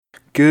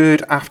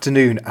Good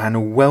afternoon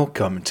and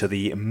welcome to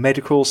the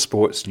Medical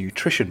Sports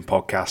Nutrition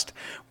Podcast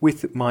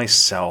with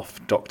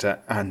myself, Dr.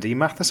 Andy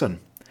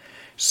Matheson.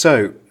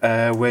 So,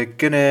 we're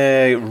going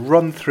to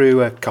run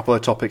through a couple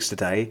of topics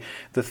today.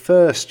 The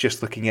first,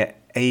 just looking at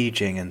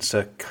aging and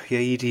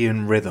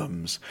circadian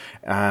rhythms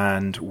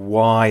and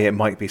why it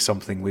might be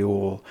something we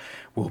all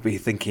will be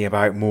thinking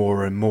about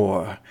more and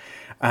more.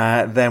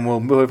 Then we'll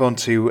move on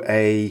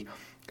to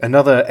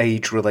another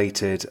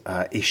age-related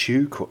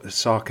issue called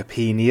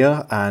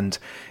sarcopenia, and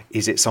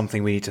is it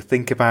something we need to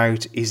think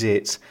about? Is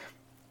it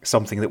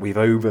something that we've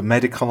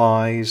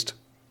over-medicalised?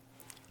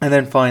 And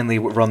then finally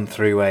we'll run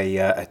through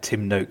a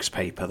Tim Noakes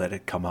paper that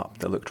had come up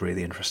that looked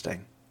really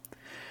interesting.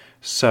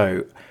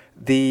 So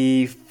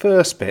the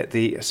first bit,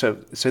 so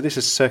this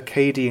is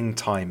circadian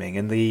timing,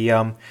 and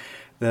the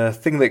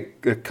thing that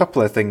a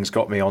couple of things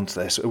got me onto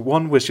this.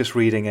 One was just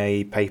reading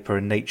a paper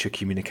in Nature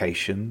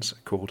Communications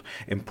called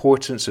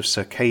Importance of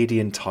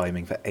Circadian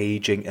Timing for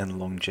Aging and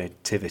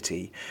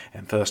Longevity.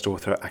 And first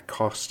author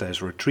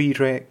Acostes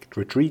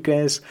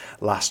Rodriguez,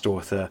 last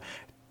author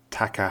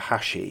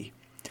Takahashi.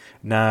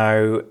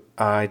 Now,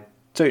 I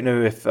don't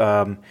know if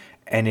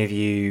any of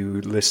you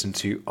listen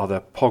to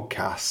other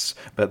podcasts,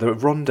 but the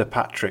Rhonda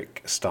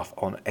Patrick stuff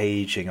on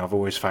aging I've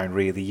always found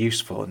really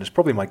useful, and it's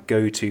probably my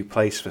go-to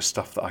place for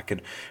stuff that I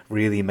can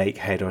really make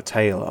head or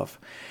tail of.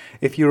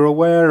 If you're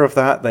aware of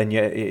that, then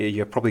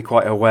you're probably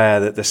quite aware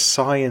that the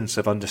science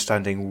of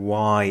understanding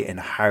why and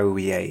how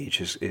we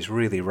age is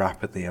really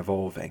rapidly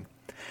evolving.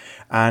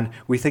 And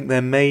we think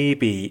there may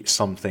be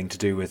something to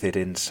do with it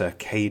in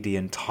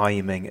circadian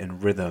timing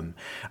and rhythm,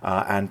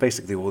 and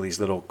basically all these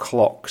little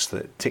clocks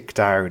that tick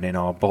down in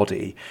our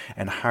body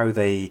and how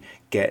they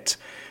get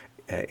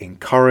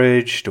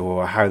encouraged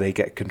or how they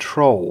get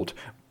controlled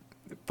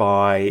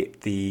by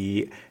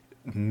the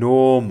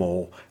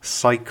normal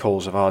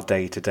cycles of our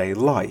day-to-day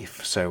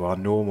life, so our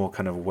normal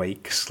kind of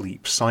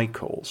wake-sleep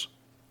cycles.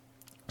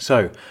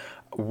 So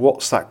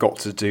what's that got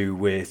to do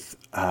with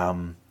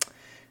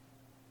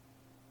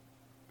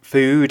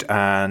food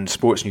and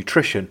sports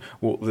nutrition?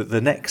 Well, the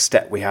next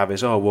step we have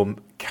is,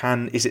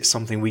 is it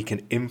something we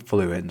can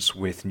influence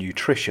with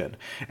nutrition?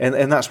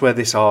 And that's where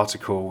this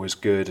article was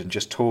good, and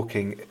just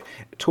talking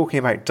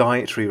about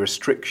dietary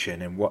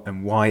restriction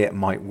and why it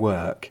might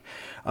work.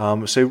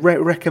 So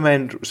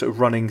recommend sort of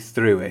running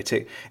through it.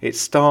 It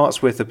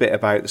starts with a bit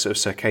about the sort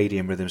of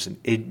circadian rhythms and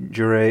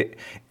injury,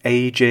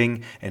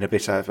 aging, and a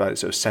bit about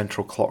sort of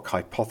central clock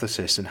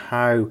hypothesis and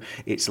how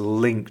it's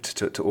linked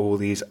to all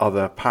these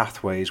other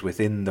pathways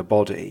within the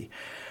body,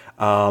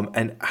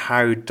 and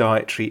how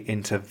dietary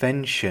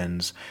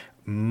interventions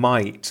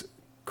might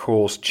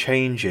cause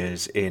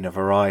changes in a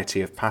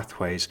variety of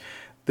pathways.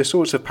 The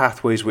sorts of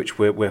pathways which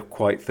we're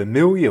quite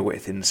familiar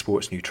with in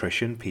sports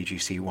nutrition,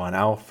 PGC1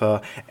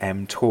 alpha,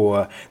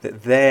 mTOR,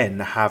 that then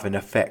have an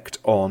effect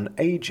on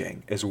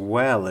aging as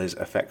well as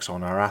effects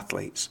on our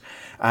athletes.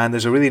 And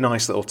there's a really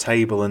nice little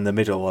table in the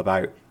middle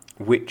about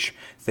which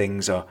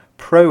things are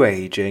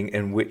pro-aging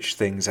and which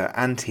things are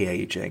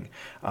anti-aging.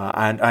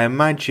 And I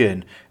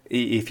imagine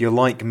if you're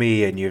like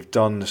me and you've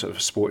done the sort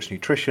of sports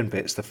nutrition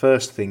bits, the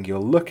first thing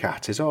you'll look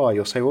at is,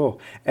 you'll say,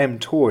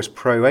 mTOR is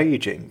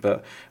pro-aging,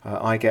 but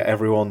I get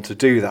everyone to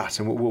do that.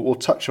 And we'll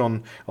touch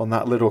on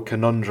that little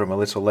conundrum a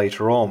little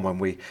later on when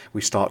we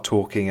start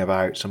talking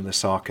about some of the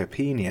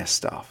sarcopenia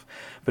stuff.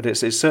 But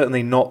it's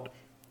certainly not,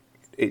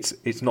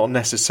 it's not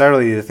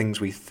necessarily the things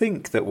we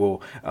think that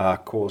will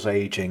cause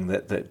aging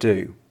that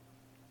do.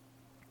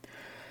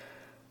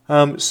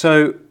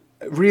 So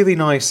really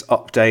nice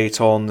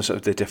update on the sort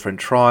of the different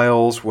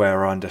trials, where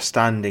our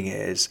understanding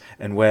is,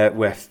 and where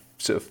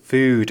sort of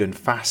food and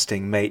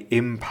fasting may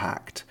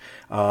impact,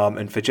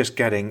 and for just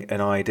getting an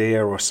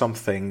idea or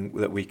something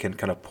that we can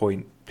kind of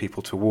point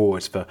people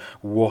towards for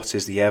what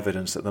is the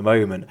evidence at the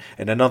moment.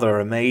 And another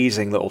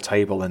amazing little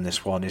table in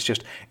this one is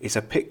it's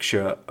a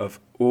picture of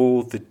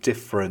all the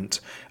different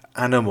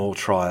animal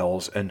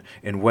trials and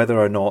whether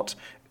or not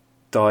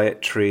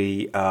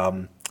dietary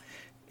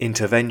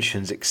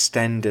interventions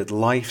extended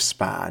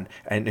lifespan,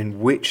 and in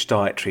which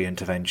dietary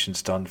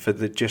interventions done for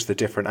just the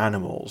different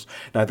animals.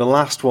 Now, the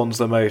last one's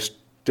the most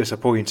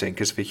disappointing,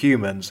 because for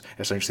humans,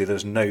 essentially,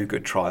 there's no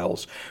good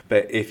trials.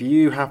 But if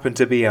you happen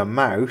to be a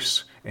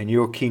mouse and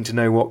you're keen to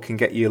know what can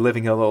get you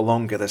living a little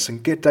longer, there's some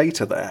good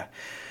data there.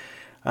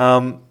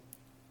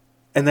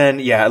 And then,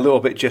 a little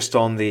bit just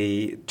on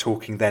the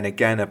talking then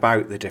again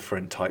about the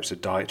different types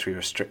of dietary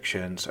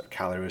restrictions,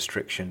 calorie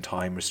restriction,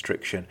 time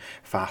restriction,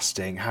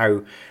 fasting,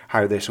 how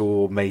this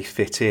all may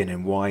fit in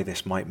and why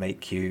this might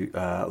make you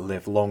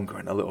live longer,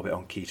 and a little bit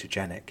on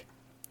ketogenic.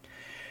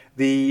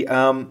 The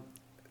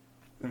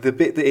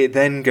bit that it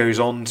then goes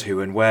on to,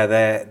 and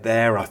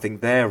where I think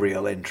their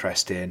real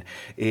interest in,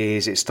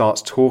 is it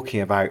starts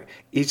talking about,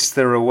 is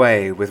there a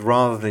way, with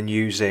rather than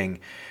using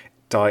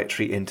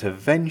dietary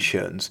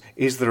interventions,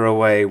 is there a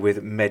way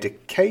with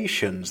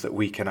medications that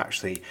we can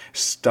actually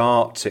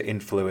start to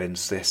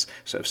influence this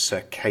sort of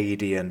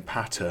circadian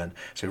pattern?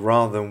 So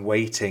rather than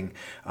waiting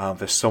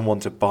for someone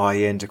to buy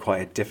into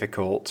quite a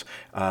difficult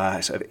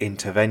sort of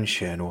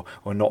intervention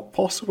or not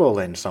possible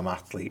in some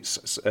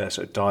athletes, sort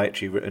of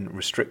dietary and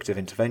restrictive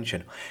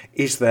intervention,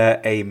 is there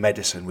a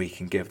medicine we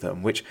can give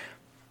them, which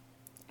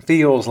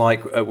feels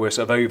like we're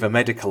sort of over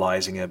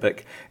medicalizing it,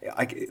 but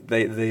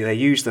they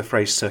use the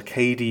phrase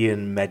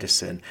circadian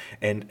medicine,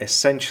 and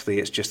essentially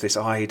it's just this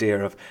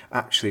idea of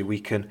actually we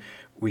can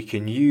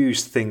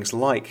use things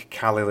like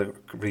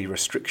calorie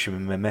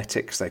restriction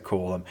mimetics, they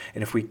call them,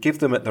 and if we give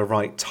them at the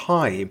right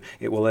time,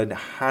 it will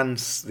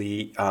enhance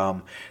the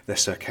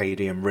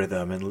circadian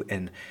rhythm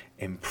and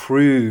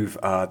improve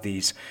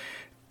these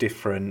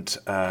different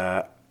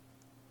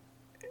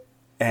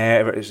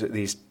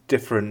these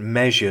different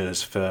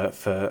measures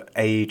for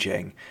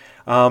aging.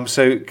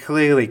 So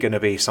clearly going to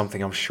be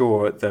something I'm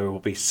sure they will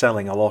be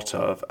selling a lot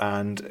of,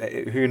 and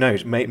who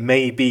knows,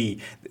 maybe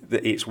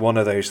that it's one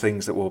of those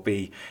things that will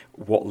be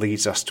what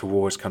leads us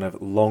towards kind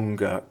of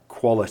longer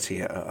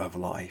quality of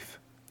life.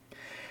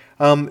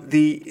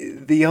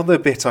 The other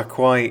bit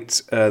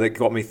that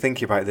got me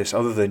thinking about this,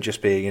 other than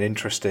just being an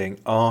interesting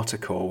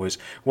article, was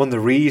one of the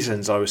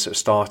reasons I was sort of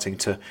starting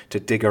to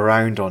dig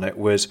around on it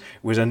was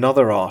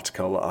another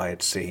article that I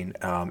had seen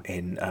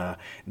it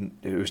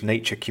was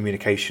Nature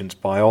Communications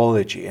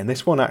Biology, and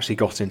this one actually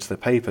got into the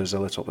papers a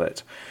little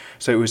bit.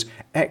 So it was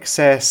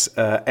excess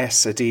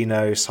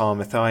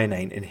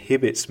S-adenosyl-methionine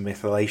inhibits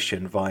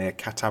methylation via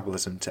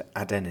catabolism to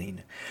adenine,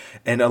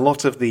 and a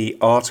lot of the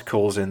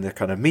articles in the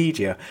kind of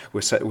media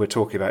were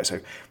talking about, so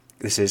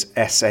this is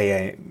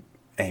SAMe.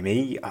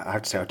 I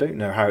have to say I don't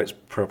know how it's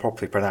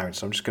properly pronounced,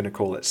 so I'm just going to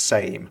call it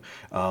SAMe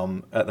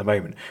at the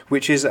moment,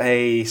 which is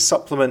a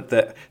supplement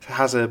that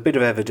has a bit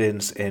of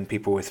evidence in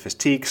people with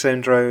fatigue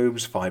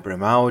syndromes,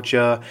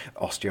 fibromyalgia,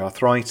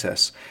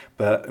 osteoarthritis,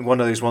 but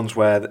one of those ones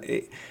where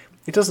it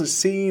doesn't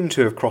seem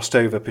to have crossed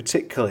over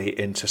particularly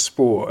into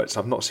sports.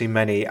 I've not seen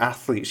many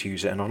athletes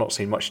use it, and I've not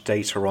seen much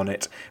data on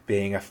it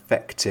being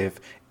effective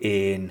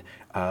in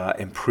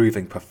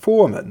improving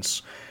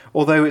performance,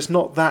 although it's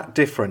not that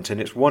different,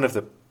 and it's one of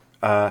the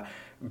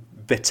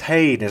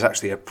betaine is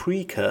actually a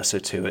precursor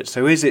to it.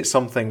 So is it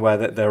something where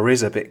that there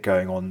is a bit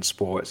going on in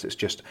sports? It's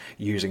just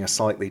using a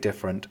slightly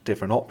different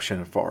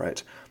option for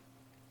it.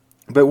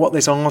 But what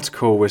this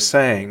article was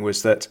saying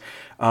was that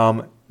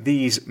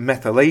these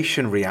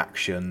methylation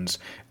reactions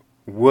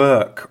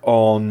work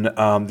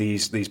on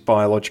these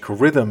biological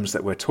rhythms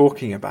that we're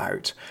talking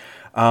about.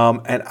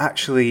 And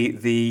actually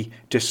the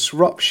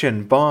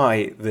disruption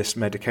by this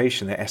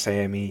medication, the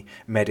SAMe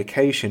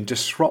medication,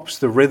 disrupts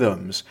the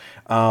rhythms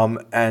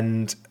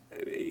and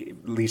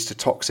leads to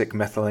toxic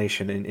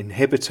methylation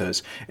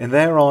inhibitors. And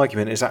their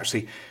argument is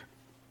actually,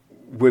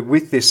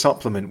 with this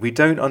supplement, we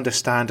don't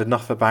understand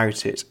enough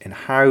about it and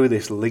how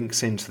this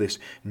links into this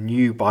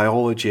new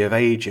biology of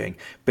aging,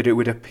 but it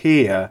would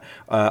appear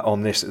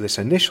on this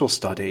initial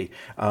study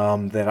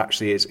that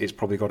actually it's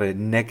probably got a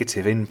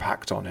negative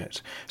impact on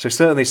it. So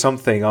certainly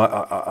something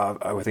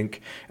I would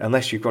think,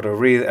 unless you've got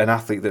an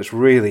athlete that's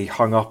really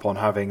hung up on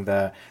having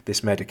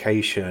this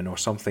medication or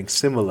something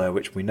similar,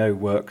 which we know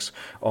works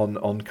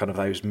on kind of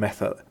those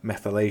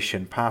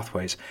methylation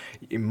pathways,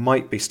 you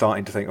might be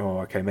starting to think, oh,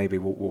 okay, maybe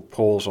we'll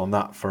pause on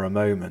that for a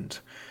moment.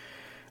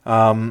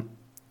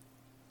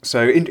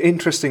 So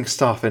interesting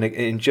stuff, and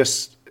in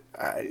just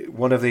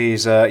one of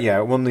these kind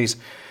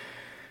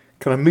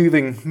of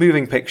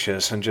moving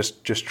pictures, and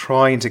just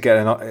trying to get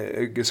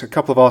a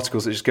couple of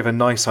articles that just give a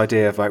nice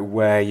idea of like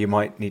where you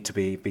might need to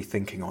be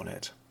thinking on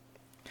it.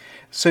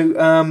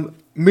 So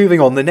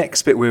moving on, the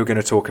next bit we were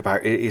going to talk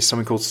about is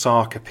something called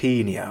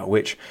sarcopenia,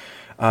 which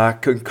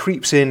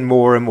creeps in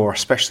more and more,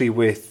 especially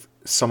with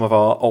some of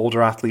our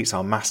older athletes,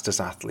 our masters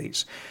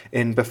athletes.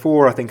 And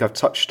before, I think I've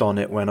touched on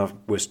it when I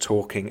was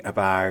talking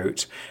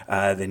about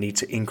the need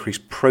to increase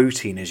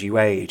protein as you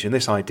age, and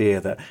this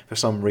idea that for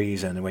some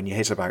reason when you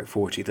hit about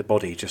 40, the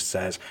body just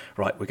says,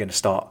 right, we're going to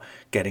start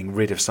getting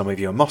rid of some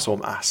of your muscle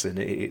mass, and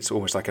it's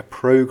almost like a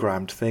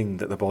programmed thing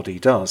that the body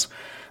does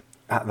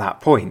at that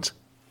point.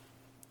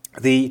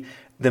 The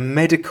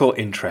medical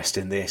interest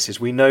in this is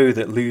we know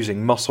that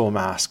losing muscle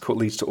mass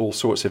leads to all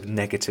sorts of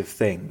negative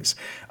things.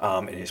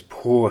 It is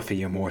poor for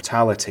your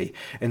mortality.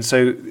 And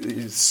so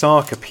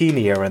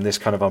sarcopenia, and this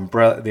kind of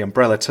the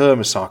umbrella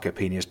term of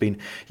sarcopenia, has been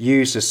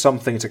used as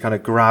something to kind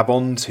of grab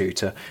onto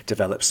to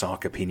develop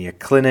sarcopenia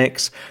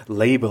clinics,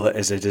 label it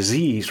as a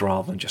disease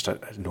rather than just a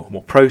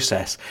normal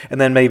process. And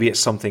then maybe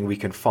it's something we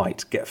can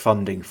fight, get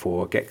funding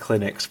for, get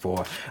clinics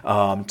for,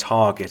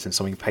 target, and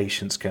something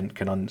patients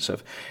can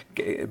sort of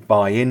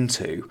buy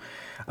into.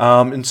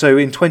 And so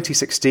in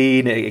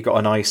 2016, it got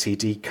an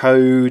ICD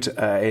code,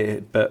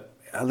 but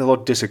a little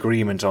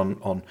disagreement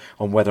on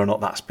whether or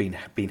not that's been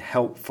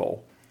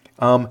helpful.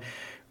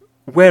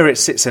 where it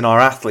sits in our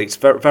athletes,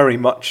 very, very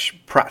much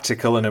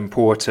practical and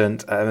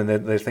important. And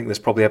they think there's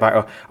probably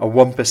about a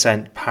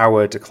 1%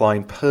 power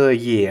decline per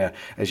year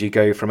as you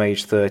go from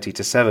age 30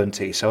 to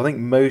 70. So I think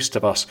most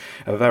of us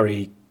are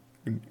very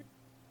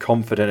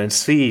confident and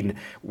seen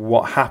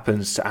what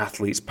happens to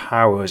athletes'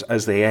 powers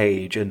as they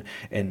age, and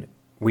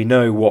we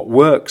know what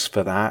works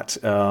for that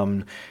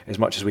as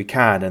much as we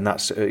can, and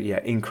that's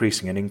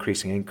increasing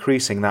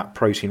that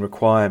protein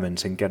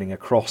requirement and getting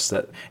across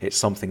that it's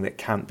something that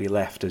can't be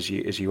left as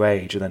you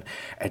age, and then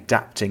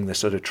adapting the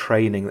sort of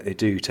training that they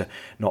do to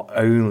not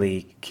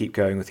only keep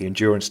going with the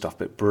endurance stuff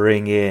but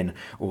bring in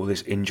all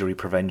this injury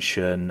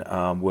prevention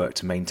work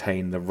to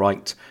maintain the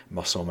right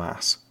muscle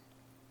mass.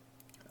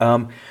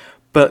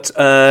 But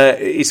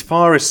as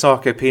far as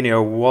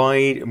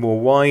sarcopenia more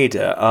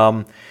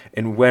wider,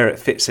 and where it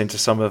fits into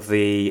some of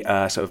the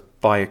sort of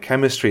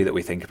biochemistry that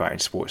we think about in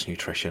sports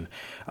nutrition,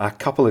 a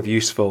couple of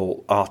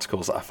useful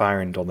articles that I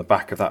found on the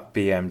back of that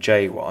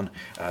BMJ one.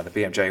 The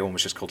BMJ one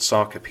was just called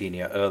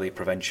Sarcopenia, Early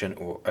Prevention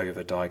or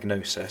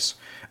Overdiagnosis,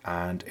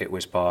 and it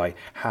was by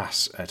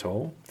Haas et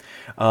al.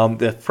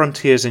 The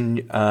Frontiers in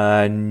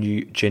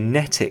New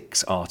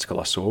Genetics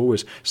article I saw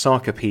was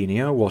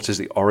Sarcopenia, What is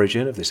the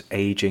Origin of this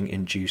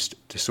Aging-Induced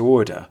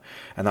Disorder?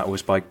 And that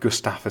was by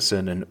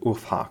Gustafsson and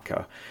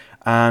Uthaka.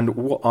 And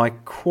what I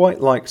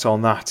quite liked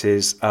on that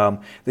is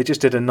they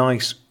just did a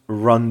nice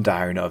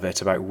rundown of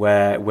it about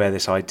where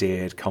this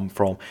idea had come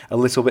from. A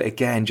little bit,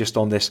 again, just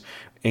on this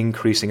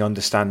increasing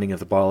understanding of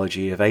the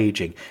biology of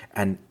aging.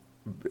 And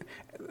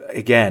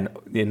again,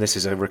 and this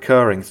is a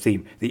recurring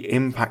theme, the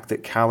impact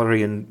that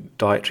calorie and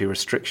dietary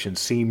restriction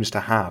seems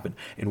to have,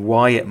 and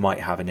why it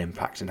might have an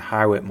impact and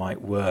how it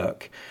might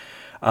work.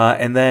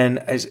 And then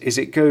as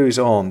it goes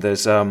on,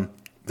 there's a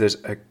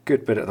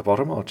good bit at the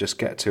bottom. I'll just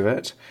get to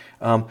it.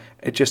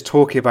 Just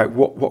talking about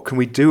what can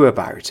we do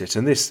about it,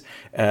 and this.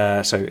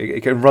 So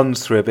it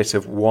runs through a bit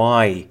of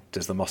why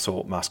does the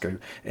muscle mass go,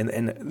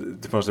 and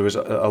there was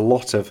a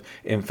lot of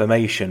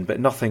information, but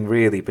nothing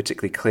really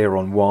particularly clear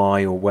on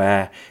why or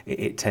where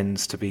it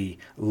tends to be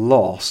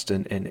lost,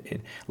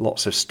 and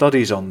lots of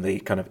studies on the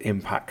kind of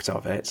impact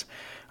of it.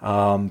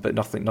 But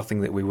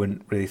nothing that we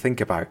wouldn't really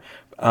think about.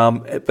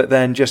 But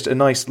then just a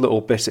nice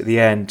little bit at the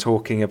end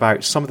talking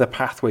about some of the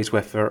pathways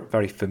we're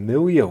very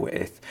familiar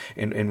with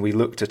and we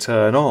look to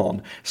turn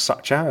on,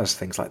 such as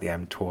things like the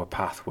mTOR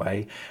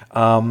pathway.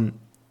 But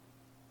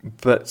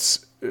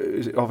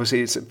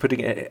obviously it's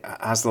putting it,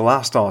 as the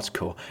last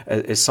article,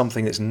 as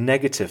something that's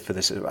negative for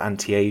this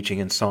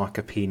anti-aging and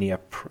sarcopenia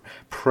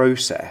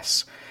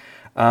process.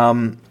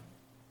 And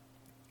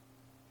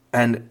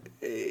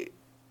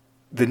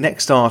the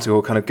next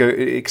article kind of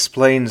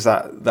explains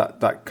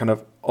that kind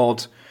of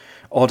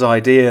odd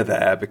idea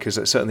there, because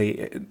it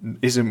certainly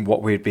isn't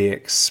what we'd be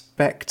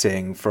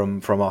expecting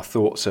from our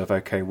thoughts of,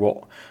 okay,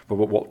 what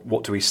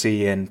do we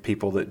see in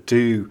people that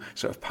do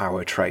sort of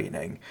power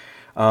training.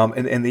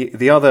 And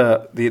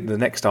the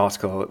next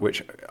article,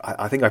 which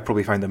I think I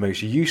probably found the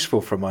most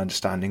useful from my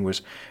understanding,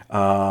 was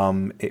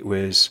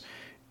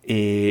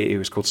it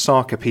was called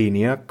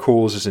Sarcopenia,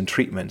 Causes and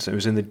Treatments. It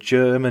was in the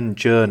German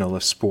Journal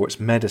of Sports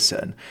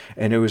Medicine,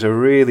 and it was a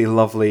really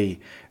lovely,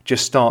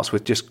 just starts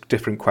with just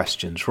different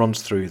questions,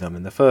 runs through them.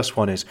 And the first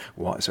one is,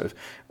 why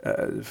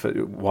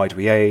do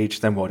we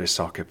age? Then what is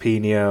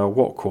sarcopenia?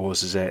 What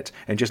causes it?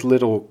 And just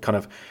little kind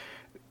of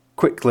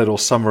quick little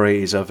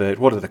summaries of it.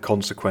 What are the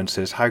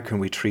consequences? How can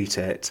we treat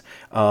it?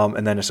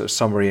 And then a sort of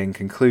summary and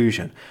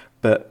conclusion.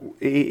 But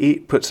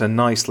it puts a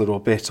nice little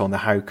bit on the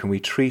how can we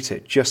treat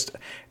it, just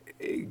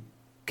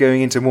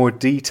going into more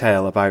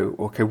detail about,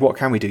 okay, what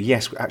can we do?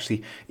 Yes,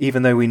 actually,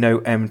 even though we know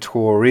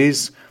mTOR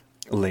is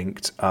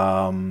linked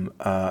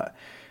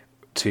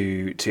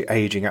to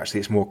aging, actually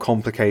it's more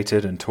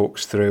complicated, and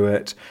talks through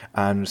it.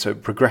 And so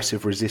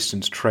progressive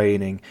resistance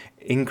training,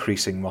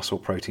 increasing muscle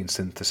protein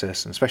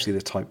synthesis, and especially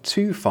the type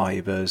 2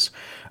 fibers,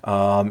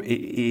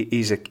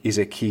 is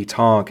a key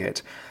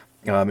target.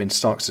 And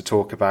starts to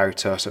talk about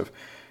sort of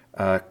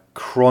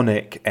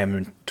chronic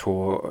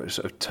mTOR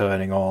sort of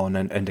turning on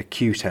and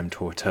acute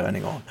mTOR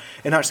turning on.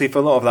 And actually, for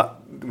a lot of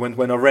that,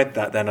 when I read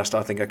that, then I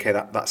started thinking, okay,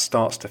 that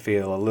starts to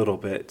feel a little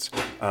bit,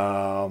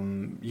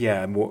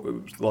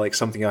 more like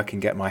something I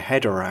can get my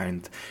head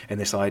around, in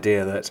this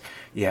idea that,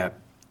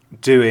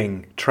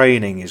 doing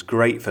training is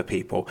great for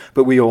people,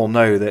 but we all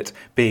know that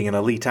being an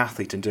elite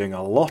athlete and doing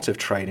a lot of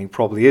training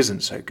probably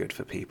isn't so good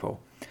for people.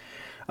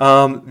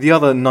 The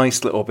other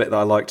nice little bit that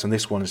I liked on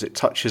this one is it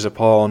touches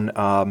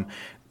upon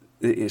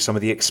some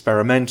of the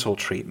experimental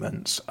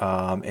treatments,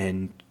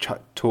 and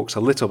talks a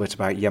little bit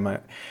about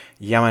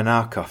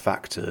Yamanaka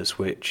factors,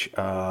 which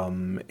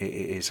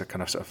is a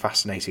kind of sort of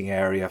fascinating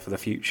area for the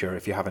future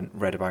if you haven't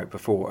read about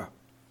before.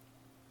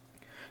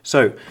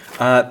 So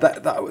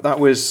that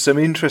was some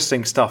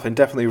interesting stuff, and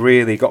definitely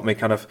really got me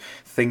kind of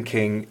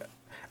thinking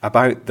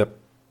about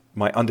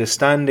my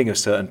understanding of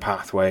certain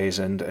pathways,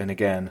 and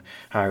again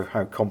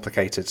how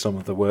complicated some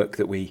of the work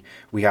that we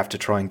have to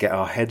try and get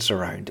our heads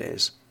around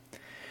is.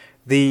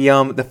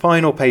 The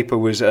final paper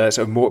was sort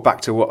of more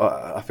back to what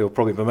I feel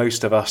probably for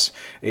most of us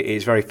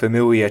is very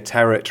familiar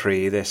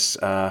territory. This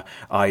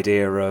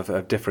idea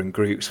of different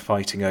groups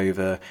fighting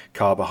over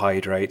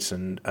carbohydrates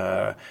and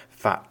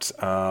fat,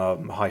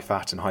 high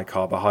fat and high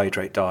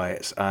carbohydrate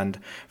diets, and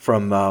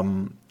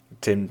from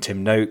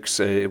Tim Noakes,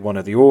 one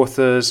of the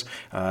authors,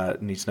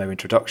 needs no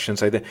introduction.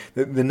 So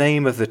the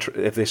name of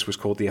this was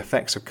called "The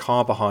Effects of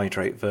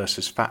Carbohydrate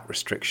versus Fat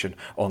Restriction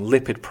on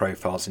Lipid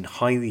Profiles in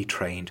Highly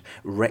Trained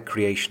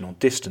Recreational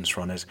Distance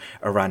Runners: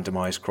 A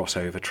Randomized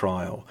Crossover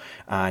Trial,"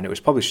 and it was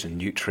published in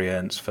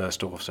Nutrients,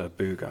 first author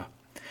Buga.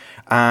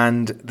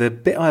 And the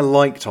bit I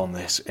liked on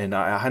this, and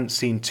I hadn't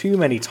seen too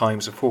many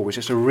times before, was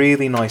just a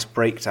really nice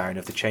breakdown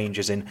of the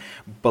changes in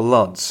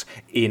bloods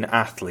in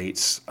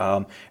athletes.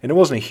 And it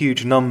wasn't a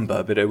huge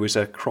number, but it was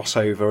a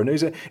crossover, and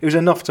it was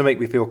enough to make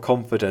me feel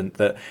confident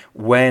that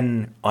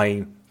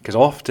because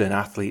often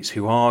athletes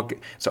who are,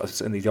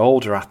 certainly the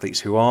older athletes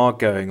who are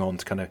going on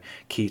to kind of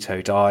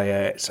keto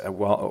diets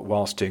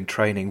whilst doing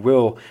training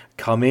will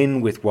come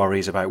in with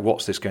worries about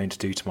what's this going to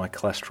do to my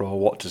cholesterol,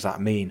 what does that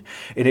mean?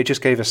 And it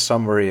just gave a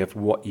summary of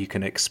what you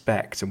can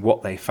expect and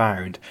what they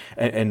found,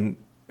 and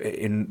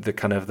in the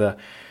kind of the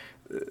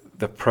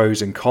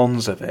pros and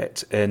cons of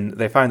it. And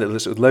they found that the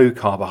sort of low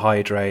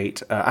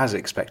carbohydrate, as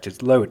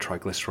expected, lower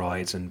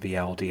triglycerides and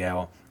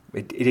VLDL.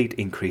 It did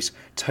increase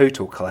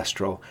total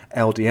cholesterol,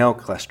 LDL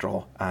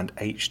cholesterol, and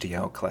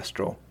HDL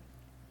cholesterol.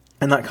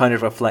 And that kind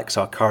of reflects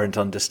our current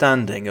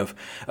understanding of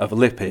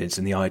lipids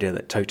and the idea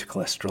that total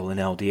cholesterol and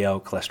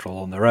LDL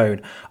cholesterol on their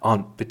own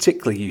aren't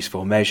particularly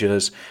useful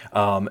measures,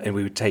 and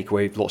we would take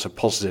away lots of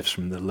positives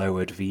from the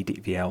lowered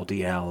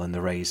VLDL and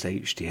the raised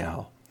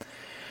HDL.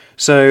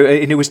 So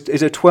it's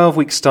a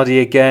 12-week study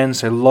again,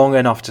 so long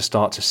enough to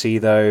start to see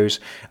those.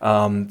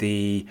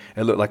 It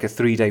looked like a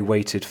 3-day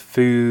weighted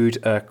food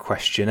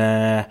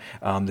questionnaire.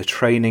 The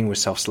training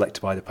was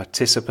self-selected by the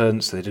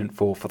participants. They didn't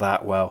fall for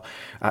that. Well,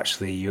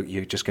 actually,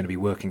 you're just going to be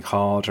working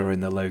harder in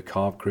the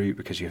low-carb group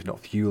because you're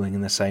not fueling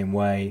in the same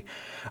way.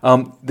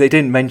 They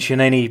didn't mention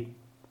any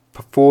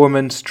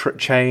performance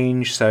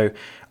change, so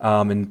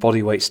and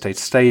body weight stayed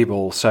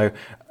stable. So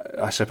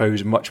I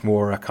suppose much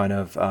more a kind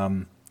of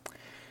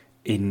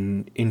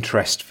in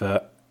interest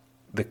for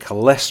the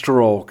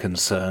cholesterol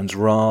concerns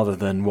rather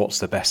than what's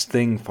the best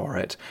thing for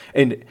it.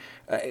 And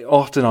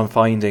often I'm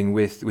finding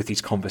with these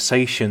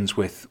conversations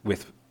with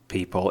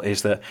people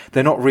is that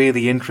they're not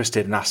really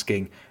interested in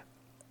asking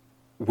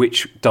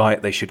which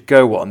diet they should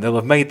go on. They'll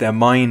have made their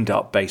mind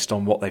up based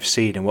on what they've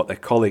seen and what their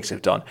colleagues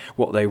have done.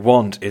 What they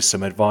want is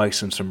some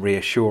advice and some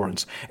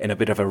reassurance and a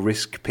bit of a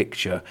risk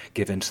picture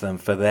given to them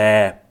for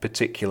their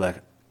particular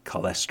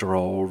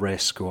cholesterol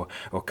risk or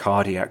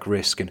cardiac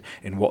risk, and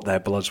in what their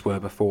bloods were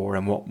before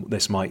and what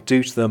this might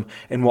do to them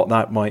and what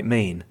that might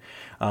mean.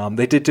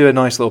 They did do a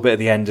nice little bit at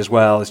the end as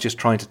well, is just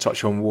trying to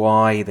touch on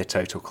why the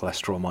total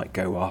cholesterol might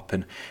go up,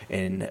 and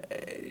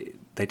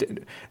they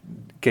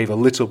gave a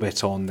little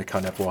bit on the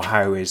kind of, well,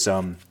 how is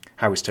total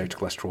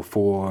cholesterol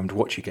formed,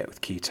 what you get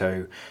with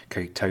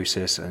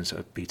ketosis and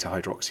sort of beta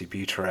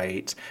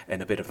hydroxybutyrate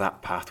and a bit of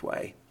that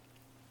pathway.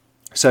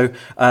 So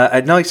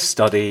a nice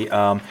study.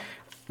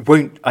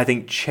 Won't, I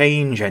think,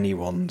 change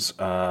anyone's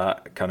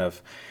kind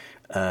of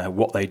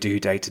what they do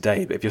day to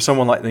day. But if you're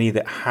someone like me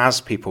that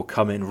has people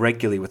come in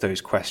regularly with those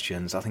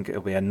questions, I think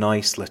it'll be a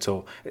nice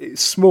little,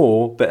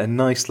 small, but a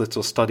nice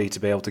little study to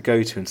be able to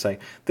go to and say,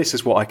 this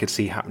is what I could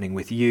see happening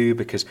with you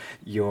because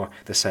you're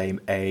the same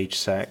age,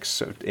 sex,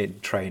 sort of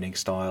in training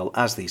style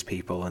as these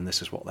people, and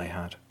this is what they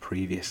had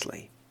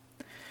previously.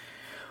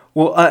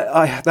 Well,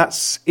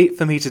 that's it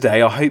for me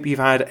today. I hope you've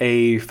had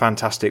a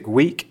fantastic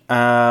week,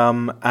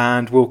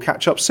 and we'll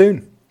catch up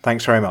soon.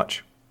 Thanks very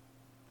much.